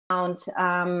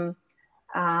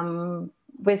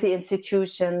with the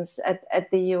institutions at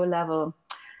the EU level.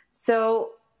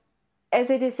 So, as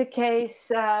it is the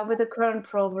case with the current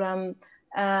program,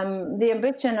 the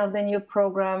ambition of the new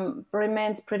program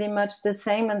remains pretty much the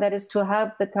same, and that is to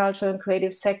help the cultural and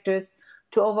creative sectors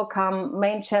to overcome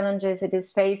main challenges it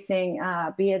is facing,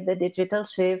 be it the digital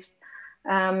shift,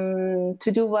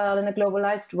 to do well in a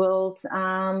globalized world,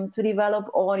 to develop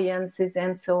audiences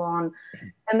and so on.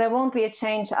 And there won't be a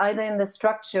change either in the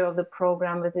structure of the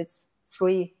program with its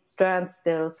three strands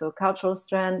still, so cultural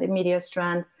strand, a media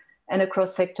strand, and a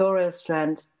cross-sectorial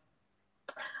strand.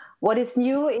 What is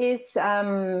new is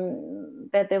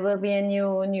that there will be a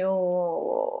new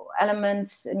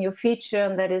element, a new feature,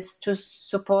 and that is to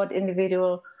support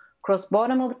individual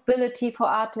cross-border mobility for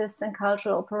artists and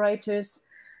cultural operators.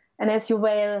 And as you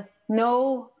well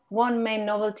know, one main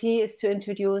novelty is to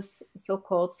introduce a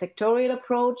so-called sectorial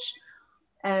approach.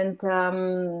 And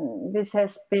this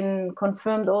has been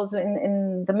confirmed also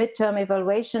in the midterm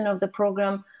evaluation of the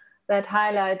program, that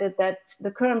highlighted that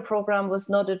the current program was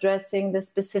not addressing the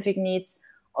specific needs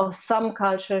of some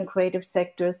cultural and creative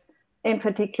sectors, in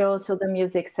particular also the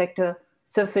music sector,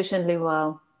 sufficiently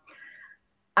well.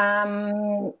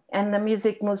 And the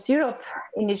Music Moves Europe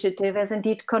initiative has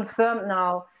indeed confirmed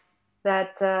now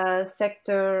that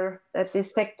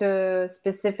this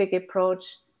sector-specific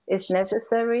approach is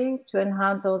necessary to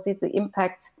enhance also the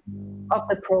impact of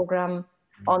the program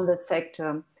on the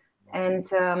sector. And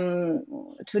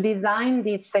to design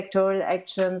these sectoral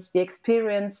actions, the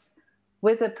experience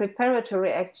with the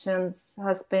preparatory actions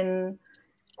has been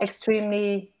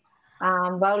extremely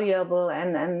valuable,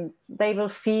 and they will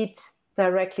feed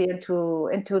directly into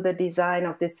the design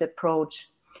of this approach.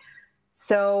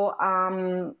 So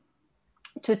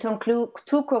to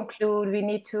conclude, we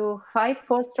need to fight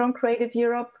for a strong creative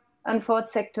Europe and for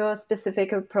its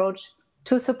sector-specific approach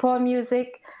to support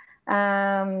music.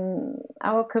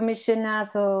 Our commissioner,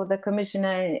 so the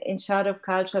commissioner in charge of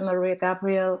culture, Maria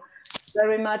Gabriel,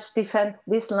 very much defends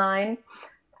this line.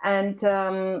 And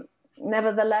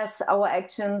nevertheless, our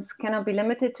actions cannot be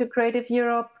limited to Creative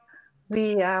Europe.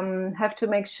 We have to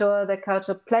make sure that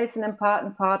culture plays an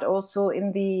important part also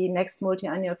in the next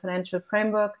multi-annual financial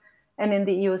framework and in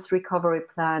the EU's recovery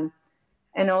plan,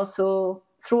 and also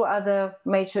through other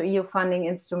major EU funding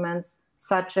instruments,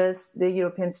 such as the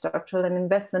European Structural and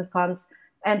Investment Funds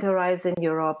and Horizon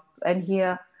Europe. And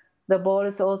here, the ball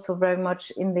is also very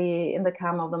much in the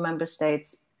camp of the member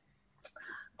states.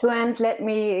 To end, let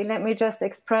me just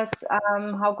express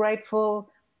how grateful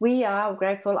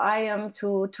I am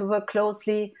to work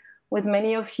closely with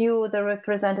many of you, the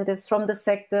representatives from the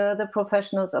sector, the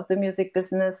professionals of the music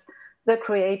business, the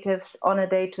creatives, on a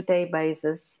day-to-day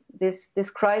basis. This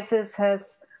crisis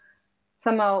has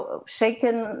somehow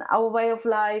shaken our way of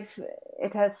life.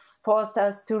 It has forced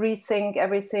us to rethink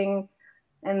everything,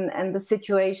 and the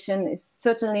situation is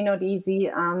certainly not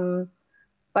easy.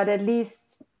 But at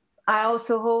least I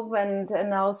also hope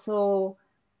and also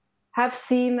have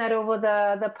seen that over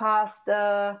the past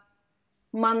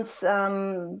months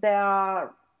there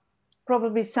are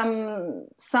probably some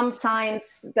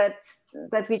signs that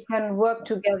we can work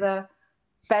together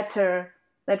better,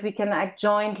 that we can act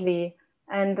jointly.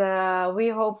 And we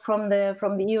hope from the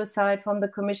EU side, from the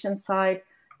Commission side,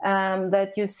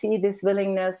 that you see this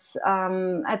willingness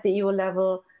at the EU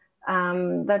level,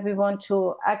 that we want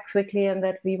to act quickly and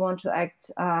that we want to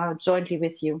act jointly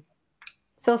with you.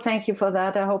 So thank you for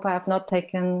that. I hope I have not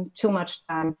taken too much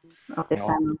time of this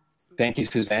time. Thank you,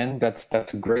 Suzanne.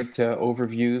 That's a great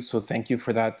overview. So thank you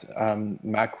for that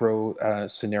macro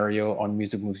scenario on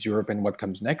Music Moves Europe and what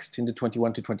comes next in the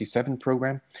 21 to 27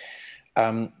 program.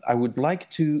 I would like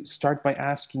to start by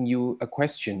asking you a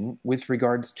question with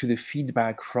regards to the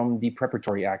feedback from the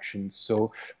preparatory actions.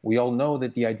 So we all know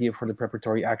that the idea for the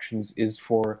preparatory actions is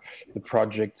for the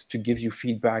projects to give you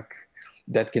feedback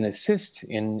that can assist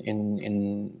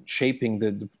in shaping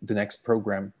the next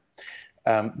program.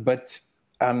 But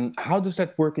how does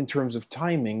that work in terms of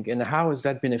timing, and how has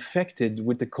that been affected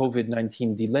with the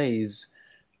COVID-19 delays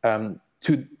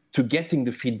to getting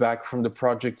the feedback from the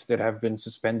projects that have been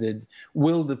suspended?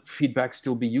 Will the feedback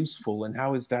still be useful, and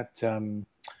how is that?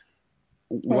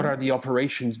 What are the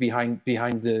operations behind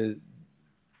the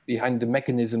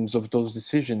mechanisms of those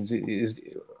decisions?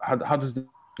 How does the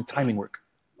timing work?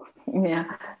 Yeah,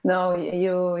 no,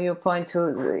 you point to,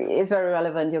 it's very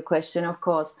relevant, your question, of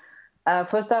course.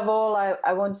 First of all,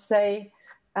 I want to say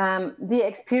the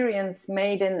experience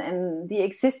made in the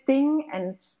existing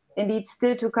and indeed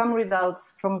still to come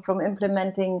results from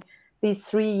implementing these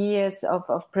 3 years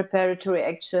of preparatory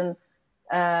action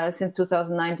since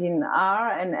 2019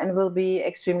 are and will be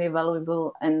extremely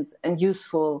valuable and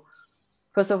useful.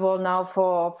 First of all, now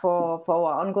for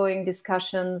our ongoing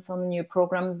discussions on the new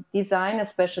program design,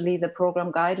 especially the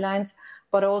program guidelines,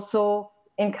 but also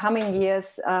in coming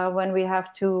years when we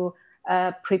have to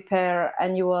prepare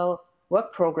annual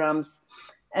work programs.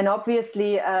 And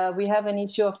obviously, we have an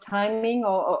issue of timing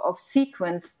or of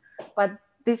sequence, but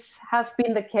this has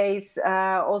been the case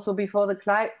also before the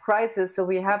crisis. So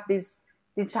we have this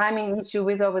timing issue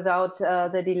with or without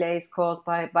the delays caused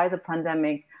by the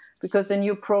pandemic, because the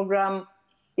new program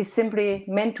is simply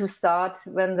meant to start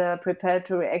when the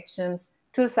preparatory actions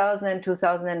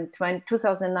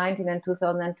 2019 and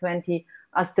 2020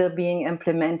 are still being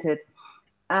implemented.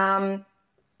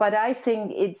 But I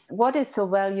think what is so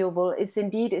valuable is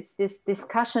indeed it's this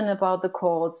discussion about the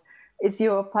calls, is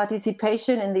your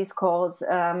participation in these calls,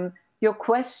 your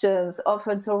questions,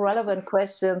 often so relevant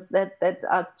questions that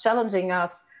are challenging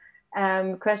us,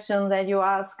 questions that you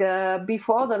ask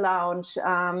before the launch,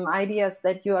 ideas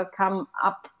that you come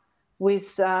up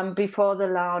with before the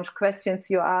launch, questions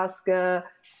you ask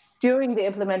during the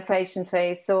implementation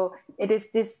phase. So it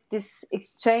is this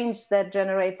exchange that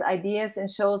generates ideas and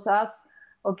shows us,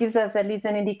 or gives us at least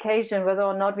an indication whether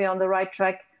or not we're on the right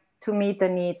track to meet the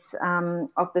needs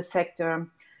of the sector.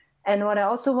 And what I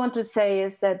also want to say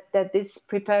is that these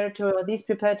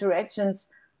preparatory actions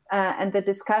and the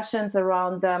discussions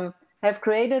around them have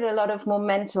created a lot of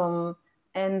momentum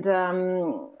and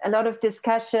a lot of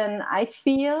discussion. I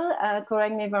feel,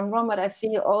 correct me if I'm wrong, but I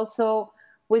feel also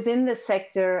within the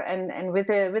sector and with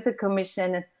the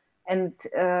Commission. And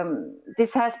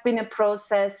this has been a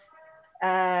process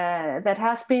that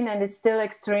has been and is still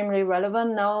extremely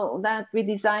relevant now that we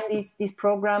design these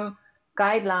program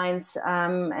guidelines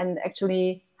and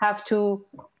actually have to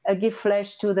give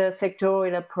flesh to the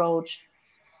sectorial approach.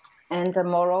 And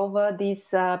moreover, these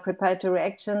preparatory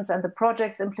actions and the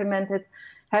projects implemented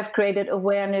have created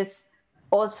awareness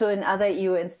also in other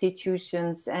EU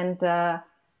institutions. And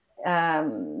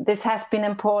this has been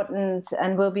important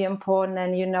and will be important.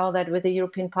 And you know that with the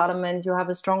European Parliament, you have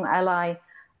a strong ally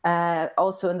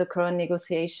also in the current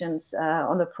negotiations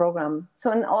on the program.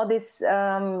 So in all these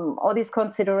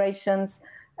considerations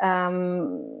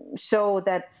show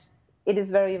that it is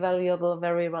very valuable,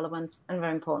 very relevant, and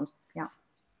very important. Yeah.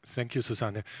 Thank you,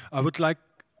 Susanne. I would like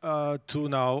to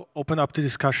now open up the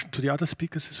discussion to the other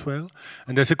speakers as well.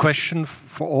 And there's a question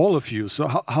for all of you. So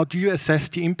how do you assess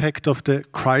the impact of the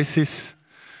crisis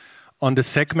on the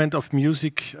segment of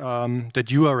music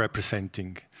that you are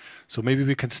representing? So maybe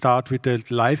we can start with the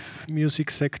live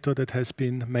music sector that has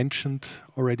been mentioned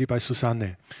already by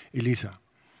Susanne. Elisa.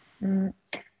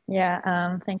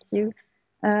 Thank you.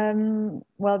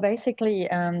 Well, basically,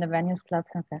 the venues,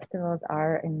 clubs, and festivals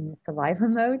are in survival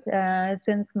mode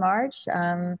since March.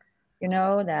 You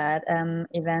know that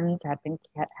events had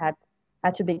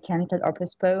to be cancelled or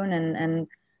postponed,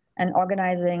 and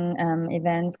organizing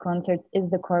events, concerts is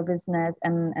the core business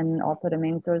and also the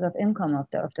main source of income of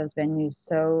those venues.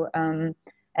 So,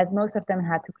 as most of them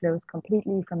had to close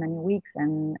completely for many weeks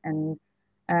and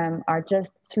are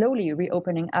just slowly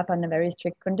reopening up under very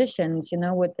strict conditions, you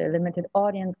know, with the limited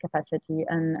audience capacity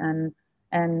and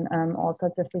all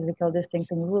sorts of physical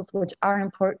distancing rules, which are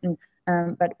important,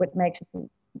 but which makes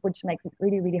it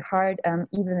really, really hard,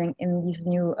 even in these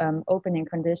new opening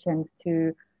conditions,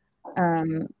 to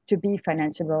be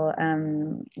financially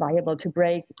viable, to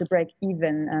break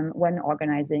even when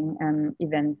organizing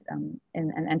events and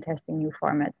testing new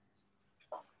formats.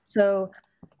 So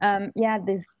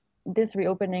this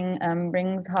reopening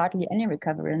brings hardly any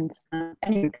recovery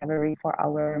for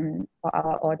our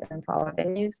audience, for our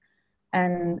venues,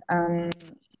 and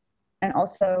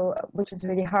also, which is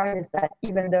really hard, is that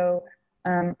even though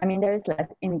there is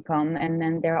less income, and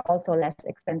then there are also less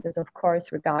expenses, of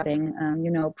course, regarding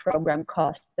program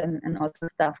costs and also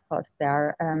staff costs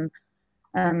there,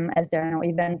 as there are no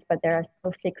events, but there are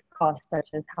still fixed costs such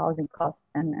as housing costs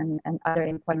and other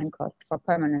employment costs for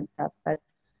permanent staff. But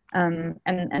and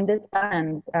this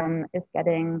balance is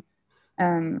getting,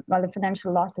 the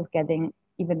financial loss is getting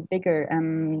even bigger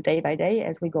day by day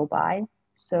as we go by.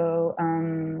 So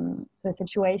the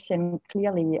situation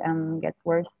clearly gets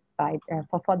worse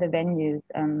for the venues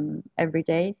every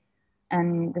day,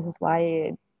 and this is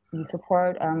why the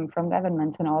support from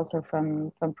governments and also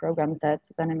from programs that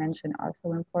Susanne mentioned are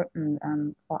so important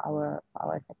for our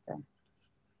sector.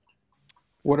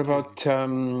 What about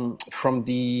from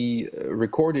the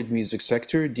recorded music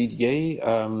sector, Didier?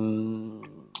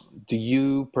 Do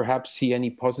you perhaps see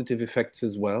any positive effects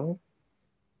as well?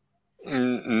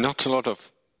 Not a lot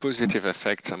of positive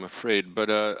effects, I'm afraid, but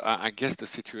I guess the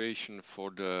situation for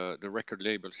the record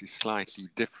labels is slightly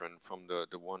different from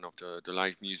the one of the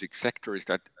live music sector, is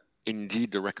that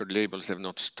indeed the record labels have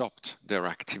not stopped their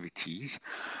activities,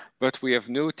 but we have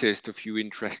noticed a few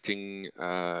interesting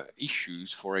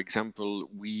issues. For example,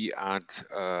 we had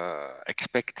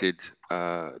expected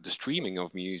the streaming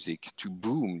of music to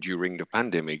boom during the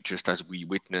pandemic, just as we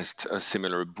witnessed a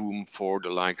similar boom for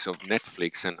the likes of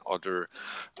Netflix and other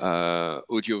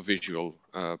audiovisual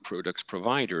products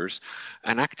providers.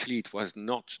 And actually, it was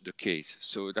not the case.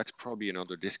 So that's probably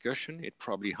another discussion. It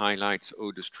probably highlights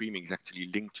how the streaming is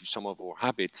actually linked to some of our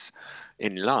habits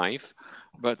in life.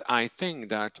 But I think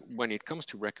that when it comes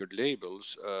to record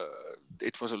labels,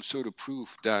 it was also the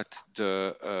proof that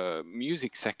the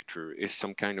music sector is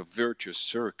some kind of virtuous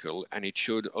circle, and it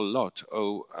showed a lot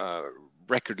how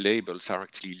record labels are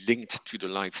actually linked to the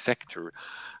live sector,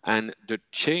 and the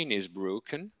chain is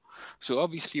broken. So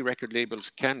obviously record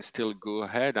labels can still go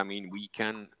ahead. I mean, we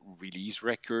can release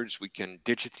records, we can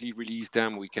digitally release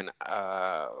them, we can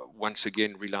once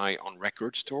again rely on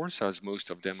record stores, as most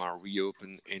of them are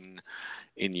reopened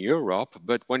in Europe.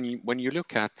 But when you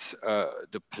look at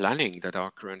the planning that are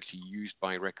currently used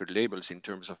by record labels in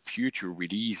terms of future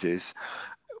releases,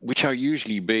 which are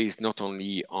usually based not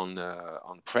only on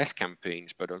press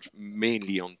campaigns, but also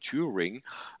mainly on touring,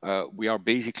 we are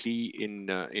basically in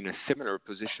a similar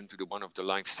position to the one of the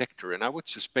live sector. And I would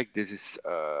suspect this is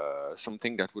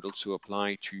something that would also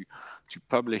apply to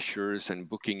publishers and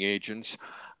booking agents.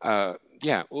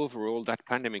 Yeah, overall, that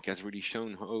pandemic has really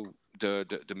shown how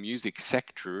the music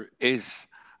sector is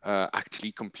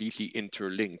actually completely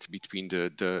interlinked between the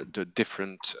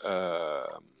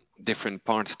different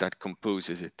parts that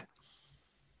composes it.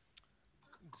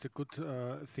 It's a good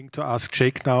thing to ask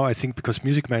Jake now, I think, because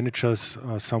music managers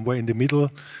are somewhere in the middle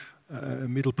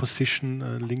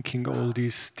position, linking all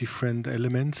these different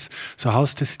elements. So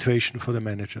how's the situation for the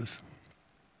managers?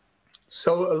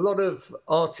 So a lot of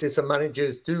artists and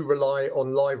managers do rely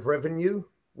on live revenue,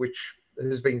 which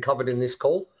has been covered in this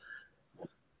call.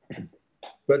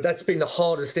 But that's been the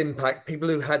hardest impact. People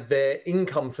who had their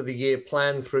income for the year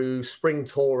planned through spring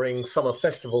touring, summer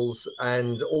festivals,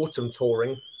 and autumn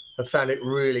touring have found it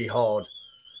really hard.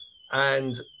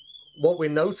 And what we're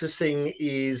noticing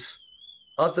is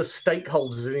other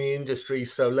stakeholders in the industry,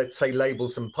 so let's say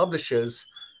labels and publishers,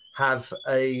 have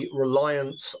a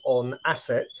reliance on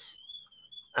assets,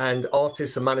 and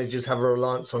artists and managers have a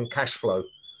reliance on cash flow.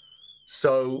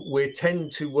 So we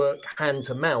tend to work hand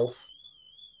to mouth,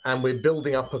 and we're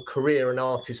building up a career and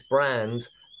artist brand,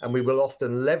 and we will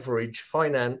often leverage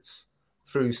finance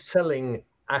through selling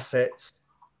assets,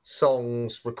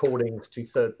 songs, recordings to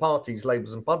third parties,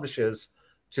 labels and publishers,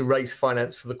 to raise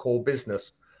finance for the core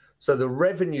business. So the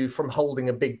revenue from holding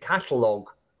a big catalog,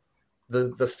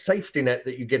 the safety net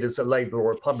that you get as a label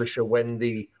or a publisher when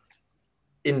the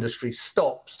industry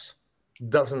stops,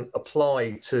 doesn't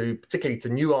apply to, particularly to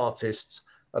new artists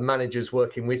and managers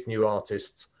working with new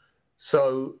artists.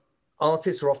 So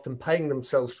artists are often paying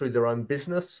themselves through their own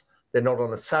business. They're not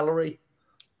on a salary,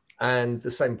 and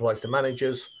the same applies to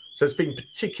managers. So it's been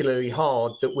particularly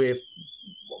hard that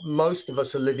most of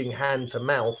us are living hand to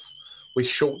mouth with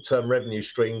short-term revenue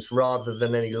streams rather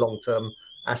than any long-term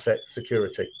asset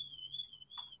security.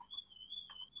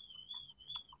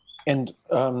 And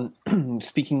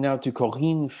speaking now to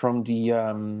Corinne from the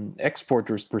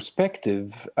exporter's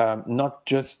perspective, not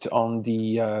just on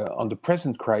the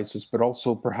present crisis, but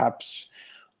also perhaps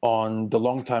on the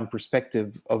long-term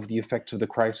perspective of the effects of the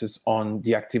crisis on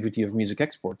the activity of music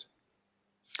export.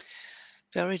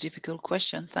 Very difficult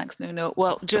question. Thanks, Nuno.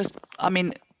 Well,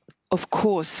 of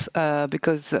course,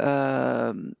 because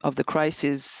of the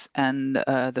crisis and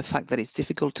the fact that it's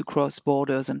difficult to cross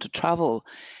borders and to travel,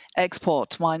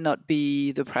 export might not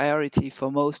be the priority for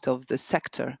most of the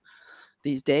sector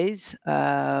these days.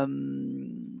 But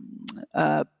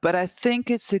I think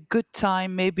it's a good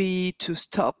time maybe to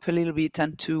stop a little bit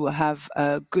and to have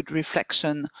a good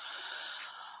reflection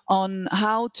on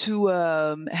how to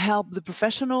help the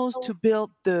professionals to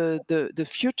build the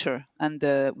future, and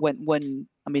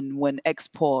when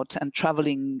export and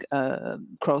traveling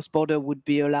cross-border would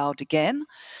be allowed again.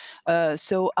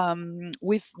 So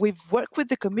we've worked with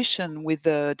the Commission with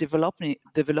the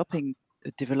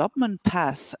development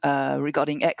path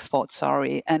regarding export,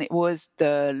 and it was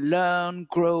the learn,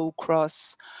 grow,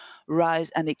 cross,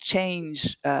 rise and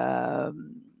exchange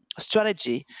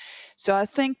strategy. So I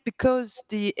think because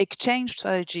the exchange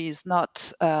strategy is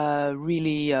not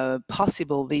really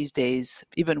possible these days,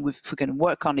 even if we can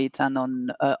work on it and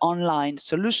on online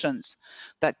solutions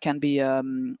that can be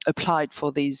applied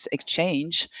for these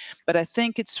exchange, but I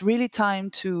think it's really time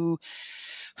to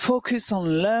focus on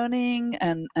learning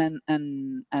and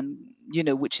you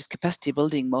know, which is capacity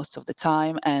building most of the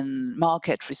time, and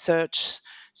market research.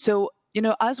 So, you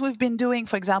know, as we've been doing,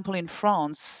 for example, in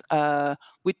France,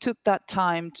 we took that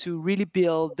time to really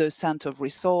build the center of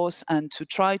resource and to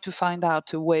try to find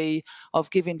out a way of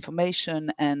giving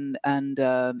information and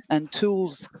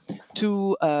tools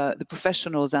to the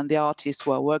professionals and the artists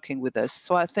who are working with us.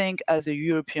 So I think as a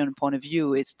European point of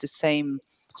view, it's the same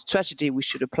strategy we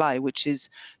should apply, which is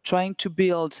trying to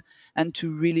build and to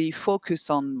really focus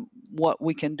on what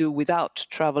we can do without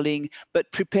traveling, but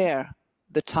prepare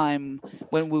the time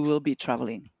when we will be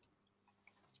traveling.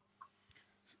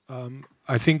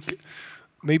 I think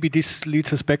maybe this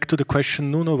leads us back to the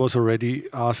question Nuno was already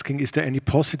asking: is there any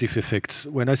positive effects?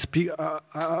 When I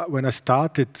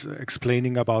started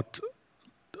explaining about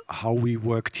how we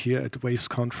worked here at Waves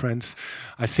Conference,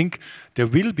 I think there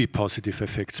will be positive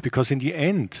effects, because in the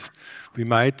end, we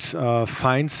might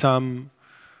find some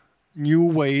new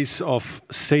ways of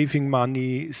saving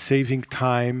money, saving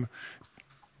time,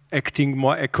 acting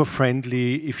more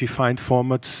eco-friendly if you find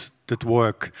formats that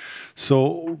work.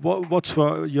 So what's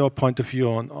your point of view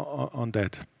on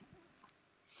that?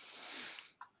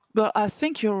 Well, I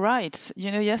think you're right.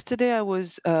 You know, yesterday I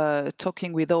was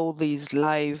talking with all these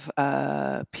live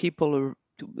people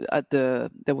there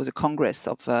was a congress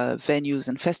of venues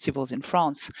and festivals in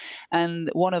France, and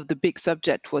one of the big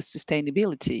subjects was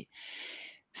sustainability.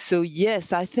 So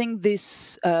yes, I think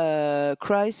this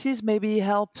crisis maybe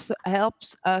helps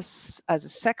us as a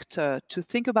sector to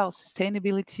think about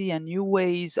sustainability and new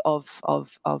ways of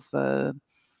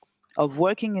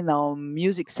working in our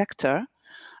music sector.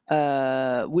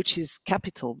 Which is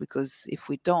capital, because if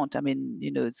we don't, I mean,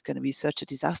 you know, it's going to be such a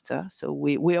disaster. So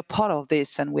we are part of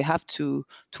this, and we have to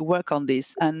work on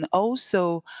this. And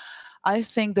also, I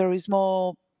think there is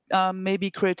more maybe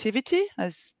creativity,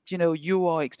 as you know, you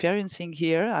are experiencing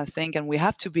here, I think, and we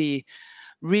have to be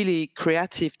really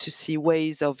creative to see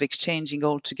ways of exchanging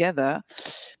all together.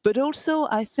 But also,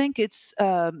 I think it's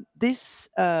this.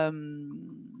 I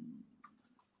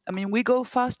mean, we go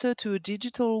faster to a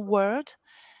digital world.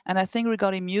 And I think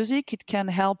regarding music, it can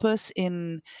help us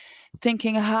in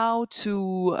thinking how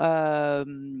to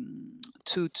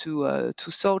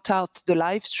sort out the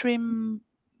live stream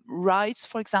rights,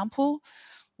 for example,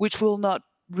 which we'll not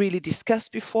really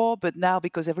discussed before, but now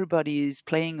because everybody is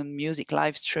playing on music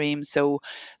live stream, so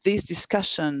this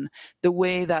discussion, the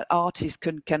way that artists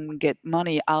can get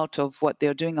money out of what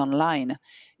they're doing online,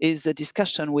 is a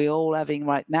discussion we're all having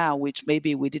right now, which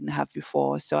maybe we didn't have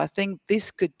before. So I think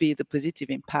this could be the positive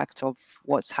impact of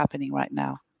what's happening right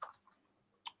now.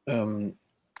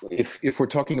 If we're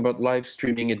talking about live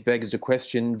streaming, it begs the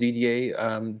question, Didier,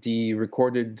 the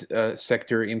recorded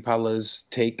sector, Impala's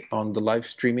take on the live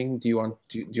streaming. Do you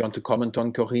want to comment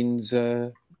on Corinne's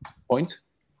point?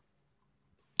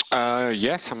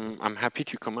 Yes, I'm happy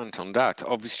to comment on that.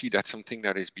 Obviously, that's something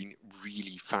that has been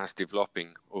really fast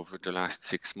developing over the last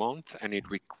 6 months, and it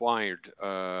required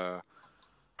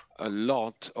a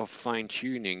lot of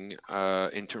fine-tuning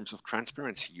in terms of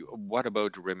transparency. What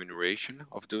about the remuneration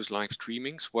of those live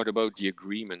streamings? What about the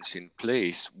agreements in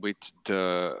place with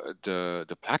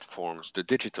the platforms, the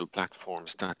digital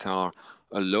platforms that are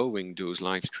allowing those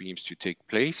live streams to take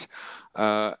place?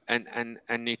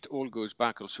 And it all goes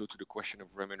back also to the question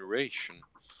of remuneration.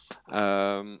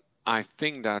 I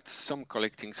think that some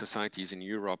collecting societies in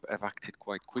Europe have acted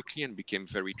quite quickly and became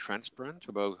very transparent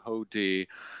about how they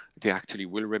actually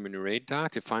will remunerate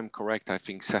that. If I'm correct, I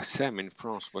think SACEM in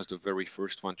France was the very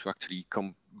first one to actually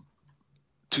come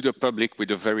to the public with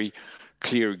a very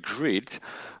clear grid.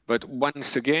 But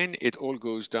once again, it all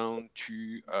goes down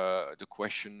to the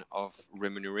question of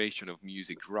remuneration of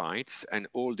music rights. And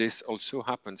all this also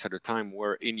happens at a time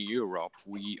where in Europe,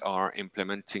 we are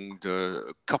implementing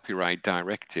the copyright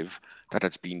directive that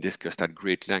has been discussed at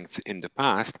great length in the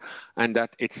past, and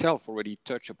that itself already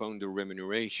touched upon the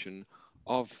remuneration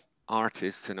of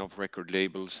artists and of record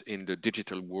labels in the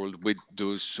digital world with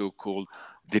those so-called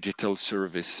digital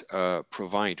service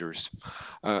providers.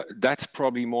 That's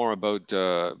probably more about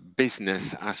the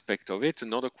business aspect of it.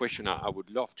 Another question I would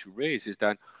love to raise is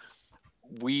that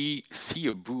we see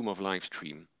a boom of live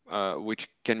stream, which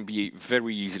can be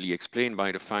very easily explained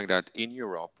by the fact that in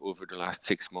Europe, over the last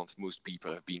 6 months, most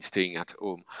people have been staying at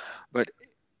home. But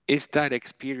is that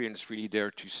experience really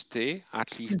there to stay?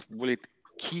 At least will it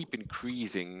keep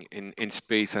increasing in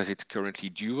space as it's currently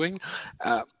doing,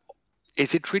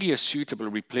 is it really a suitable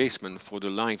replacement for the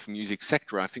live music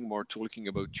sector? I think we're talking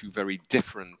about two very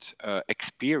different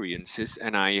experiences,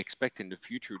 and I expect in the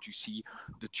future to see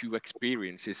the two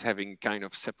experiences having kind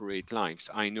of separate lives.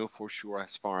 I know for sure,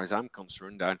 as far as I'm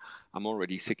concerned, that I'm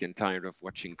already sick and tired of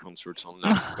watching concerts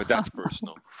online, but that's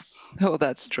personal. Oh,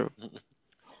 that's true.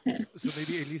 So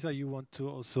maybe Elisa, you want to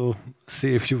also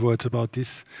say a few words about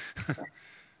this?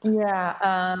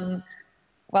 Yeah.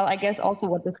 Well, I guess also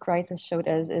what this crisis showed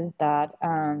us is that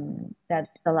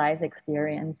that the live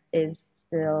experience is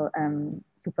still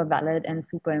super valid and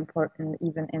super important,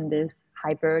 even in this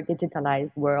hyper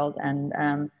digitalized world.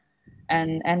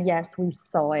 And yes, we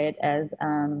saw it as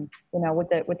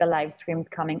with the live streams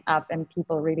coming up, and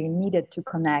people really needed to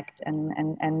connect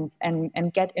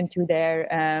and get into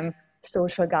their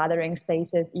social gathering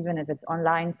spaces, even if it's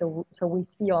online. So we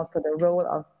see also the role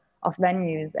of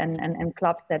venues and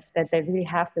clubs that they really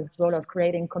have this role of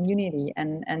creating community,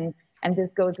 and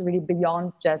this goes really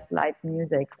beyond just live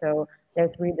music. So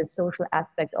there's really the social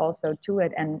aspect also to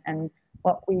it, and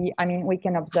we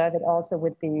can observe it also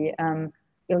with the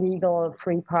illegal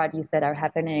free parties that are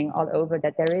happening all over,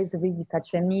 that there is really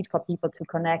such a need for people to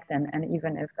connect, and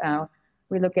even if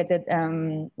we look at it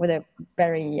with a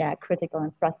very critical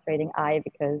and frustrating eye,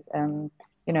 because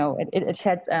it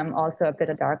sheds also a bit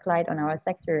of dark light on our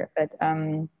sector.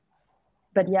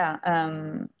 But yeah,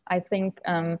 I think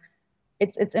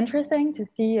it's interesting to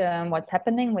see what's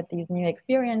happening with these new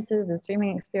experiences, the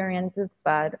streaming experiences.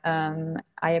 But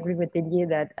I agree with Didier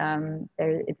that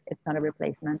it's not a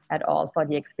replacement at all for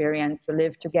the experience to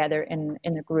live together in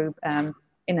a group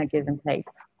in a given place.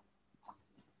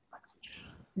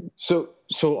 So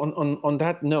on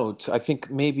that note, I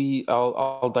think maybe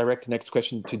I'll direct the next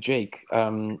question to Jake.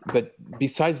 But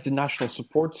besides the national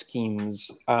support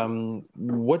schemes,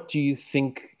 what do you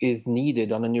think is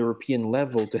needed on an European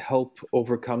level to help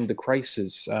overcome the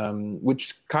crisis,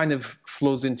 which kind of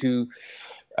flows into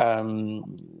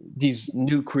these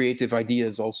new creative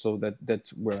ideas also that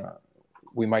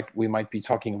we might be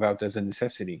talking about as a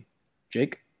necessity?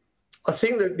 Jake? I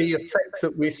think that the effects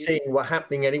that we're seeing were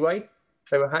happening anyway.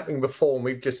 They were happening before, and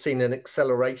we've just seen an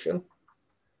acceleration.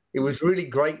 It was really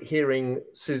great hearing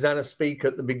Susanna speak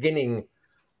at the beginning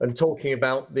and talking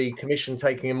about the Commission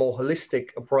taking a more holistic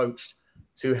approach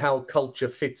to how culture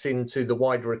fits into the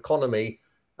wider economy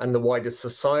and the wider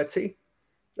society.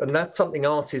 And that's something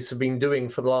artists have been doing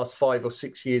for the last 5 or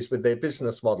 6 years with their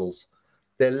business models.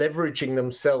 They're leveraging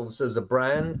themselves as a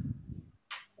brand,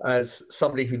 as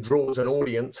somebody who draws an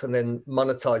audience and then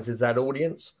monetizes that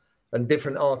audience. And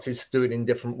different artists do it in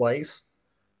different ways.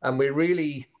 And we're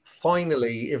really,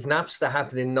 finally, if Napster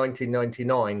happened in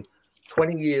 1999,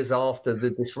 20 years after the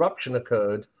disruption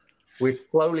occurred, we're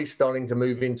slowly starting to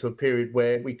move into a period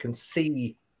where we can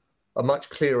see a much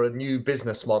clearer new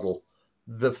business model.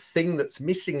 The thing that's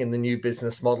missing in the new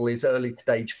business model is early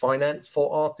stage finance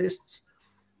for artists,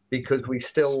 because we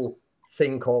still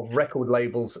think of record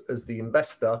labels as the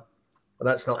investor, and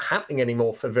that's not happening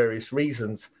anymore for various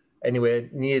reasons, anywhere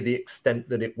near the extent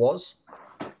that it was.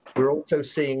 We're also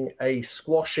seeing a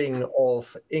squashing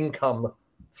of income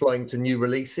flowing to new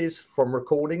releases from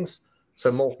recordings.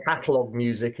 So more catalog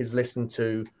music is listened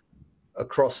to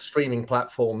across streaming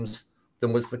platforms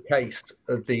than was the case.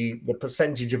 The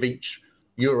percentage of each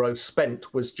euro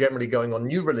spent was generally going on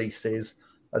new releases,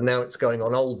 and now it's going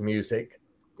on old music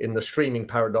in the streaming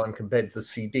paradigm compared to the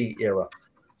CD era.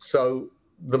 So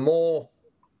the more,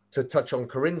 to touch on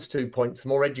Corinne's 2 points, the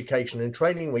more education and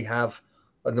training we have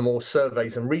and the more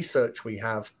surveys and research we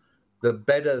have, the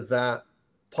better that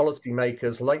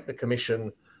policymakers like the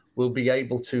Commission will be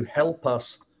able to help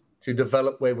us to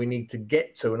develop where we need to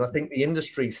get to. And I think the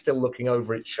industry is still looking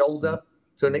over its shoulder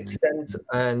to an extent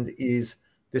and is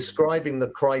describing the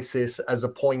crisis as a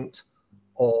point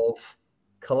of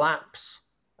collapse.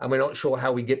 And we're not sure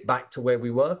how we get back to where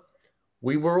we were.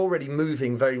 We were already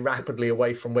moving very rapidly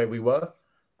away from where we were.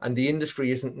 And the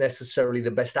industry isn't necessarily the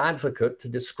best advocate to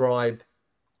describe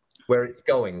where it's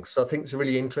going. So I think it's a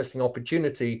really interesting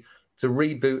opportunity to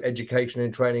reboot education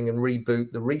and training and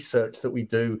reboot the research that we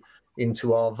do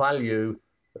into our value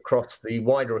across the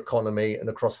wider economy and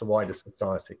across the wider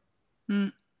society.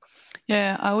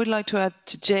 Yeah, I would like to add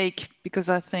to Jake, because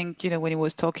I think, when he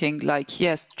was talking,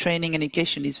 yes, training and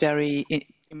education is very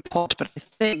important, but I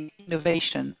think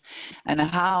innovation and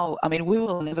we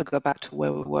will never go back to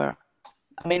where we were.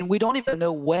 We don't even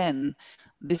know when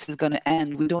this is going to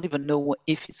end. We don't even know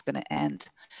if it's going to end.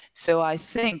 So I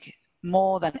think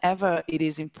more than ever, it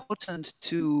is important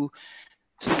to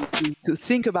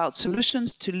think about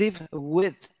solutions to live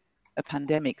with a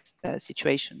pandemic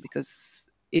situation, because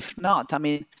if not, I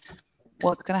mean,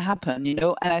 what's going to happen, you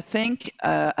know? And I think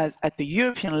at the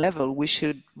European level, we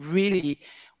should really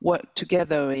work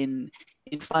together in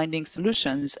finding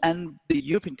solutions, and the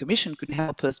European Commission could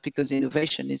help us, because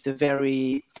innovation is a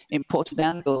very important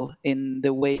angle in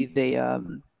the way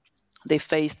they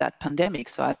face that pandemic.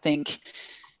 So I think,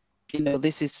 you know,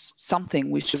 this is something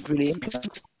we should really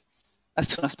implement as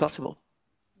soon as possible.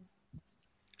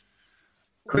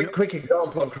 Quick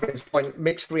example on Corinne's point: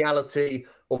 mixed reality,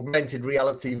 augmented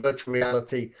reality, virtual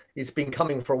reality. It's been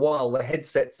coming for a while. The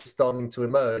headsets are starting to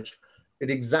emerge.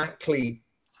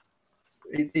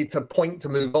 It's a point to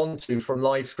move on to from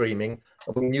live streaming,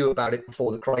 and we knew about it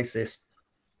before the crisis.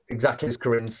 Exactly as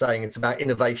Corinne's saying, it's about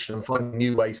innovation and finding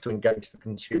new ways to engage the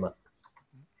consumer.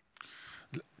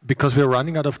 Because we're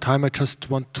running out of time, I just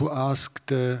want to ask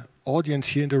the audience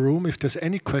here in the room if there's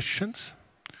any questions.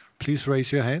 Please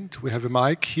raise your hand. We have a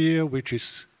mic here, which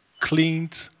is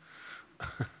cleaned.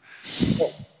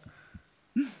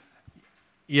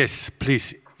 Yes,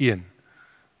 please, Ian.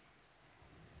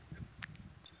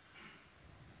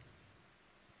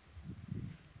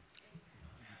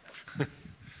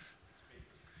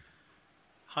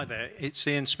 Hi there, it's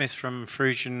Ian Smith from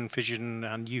Fusion, Vision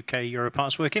and UK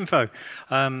Europarts Work Info.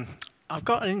 I've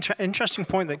got an interesting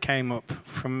point that came up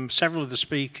from several of the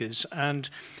speakers, and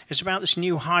it's about this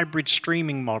new hybrid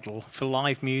streaming model for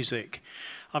live music.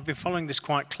 I've been following this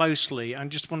quite closely and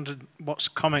just wondered what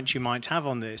comments you might have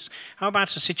on this. How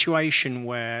about a situation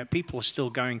where people are still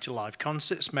going to live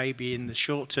concerts, maybe in the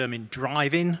short term in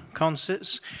drive-in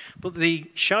concerts, but the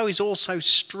show is also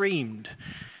streamed,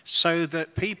 so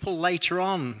that people later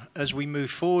on, as we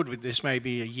move forward with this,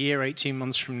 maybe a year, 18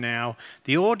 months from now,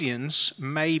 the audience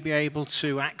may be able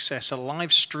to access a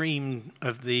live stream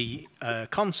of the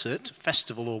concert,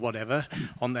 festival or whatever,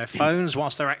 on their phones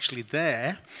whilst they're actually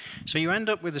there. So you end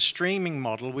up with a streaming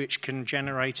model which can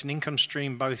generate an income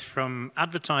stream both from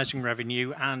advertising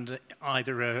revenue and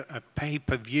either a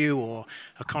pay-per-view or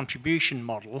a contribution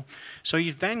model. So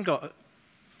you've then got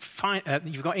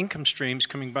you've got income streams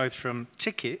coming both from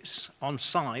tickets on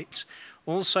site,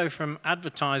 also from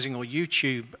advertising or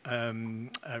YouTube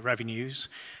revenues,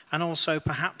 and also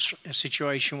perhaps a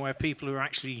situation where people who are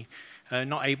actually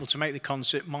not able to make the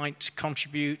concert might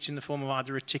contribute in the form of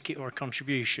either a ticket or a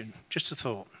contribution. Just a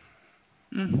thought.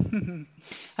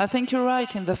 I think you're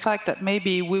right in the fact that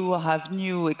maybe we will have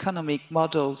new economic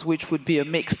models which would be a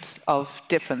mix of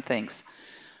different things.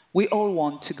 We all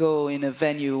want to go in a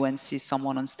venue and see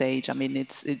someone on stage. I mean,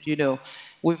 you know,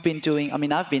 we've been doing, I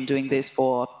mean, I've been doing this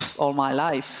for all my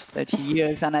life, 30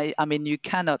 years. And I mean, you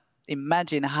cannot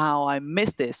imagine how I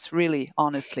miss this, really,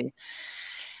 honestly.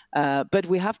 But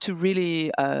we have to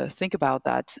really think about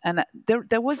that. And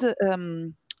there was a,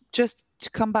 just to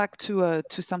come back to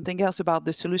something else about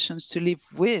the solutions to live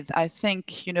with, I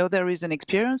think, you know, there is an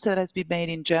experience that has been made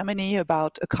in Germany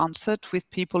about a concert with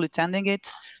people attending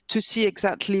it to see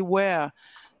exactly where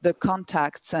the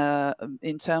contacts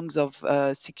in terms of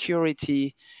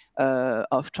security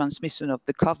of transmission of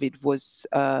the COVID was,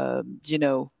 you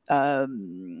know,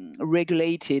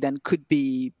 regulated and could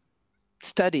be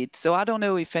studied. So I don't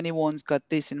know if anyone's got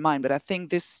this in mind, but I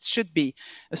think this should be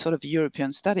a sort of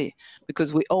European study,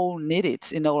 because we all need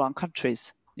it in all our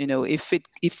countries. You know, if it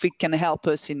can help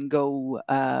us in go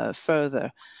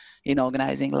further in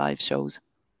organizing live shows.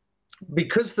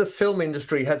 Because the film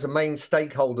industry has a main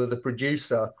stakeholder, the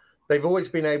producer, they've always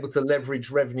been able to leverage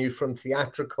revenue from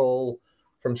theatrical,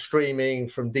 from streaming,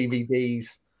 from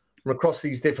DVDs, from across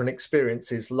these different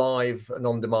experiences, live and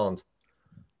on demand.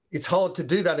 It's hard to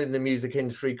do that in the music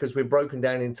industry because we're broken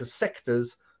down into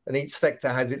sectors, and each sector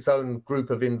has its own group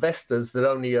of investors that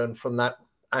only earn from that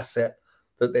asset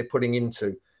that they're putting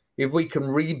into. If we can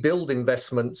rebuild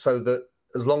investment so that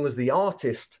as long as the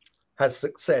artist has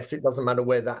success, it doesn't matter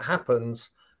where that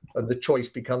happens, and the choice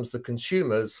becomes the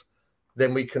consumers,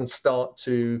 then we can start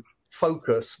to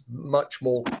focus much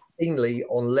more keenly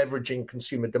on leveraging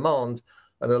consumer demand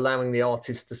and allowing the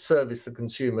artists to service the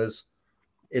consumers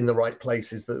in the right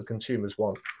places that the consumers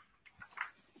want.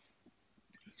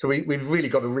 So we've really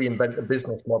got to reinvent the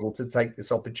business model to take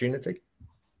this opportunity.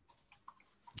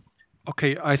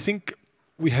 Okay, I think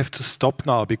we have to stop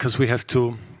now because we have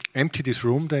to empty this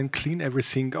room, then clean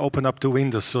everything, open up the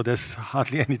windows, so there's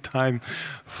hardly any time.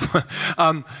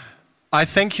 I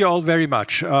thank you all very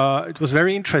much. It was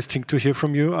very interesting to hear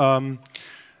from you.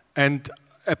 And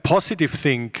a positive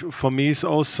thing for me is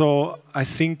also, I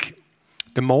think,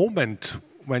 the moment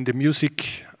when the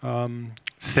music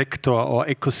sector or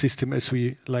ecosystem, as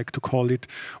we like to call it,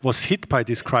 was hit by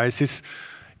this crisis,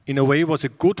 in a way was a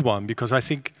good one, because I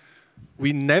think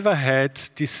we never had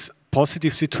this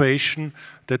positive situation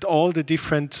that all the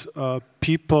different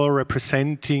people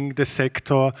representing the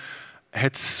sector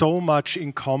had so much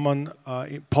in common,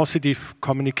 positive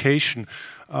communication.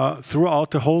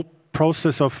 Throughout the whole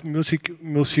process of Music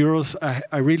Moves Europe,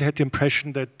 I really had the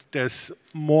impression that there's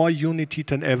more unity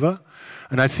than ever.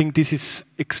 And I think this is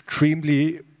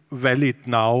extremely valid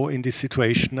now in this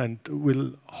situation and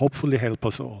will hopefully help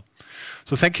us all.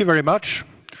 So thank you very much.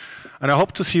 And I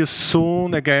hope to see you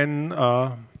soon again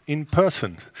in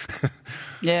person.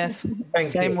 Yes,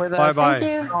 Same with us. Bye-bye.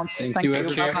 Thank you. Thank you.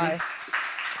 everyone.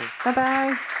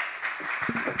 Bye-bye.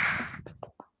 Bye-bye.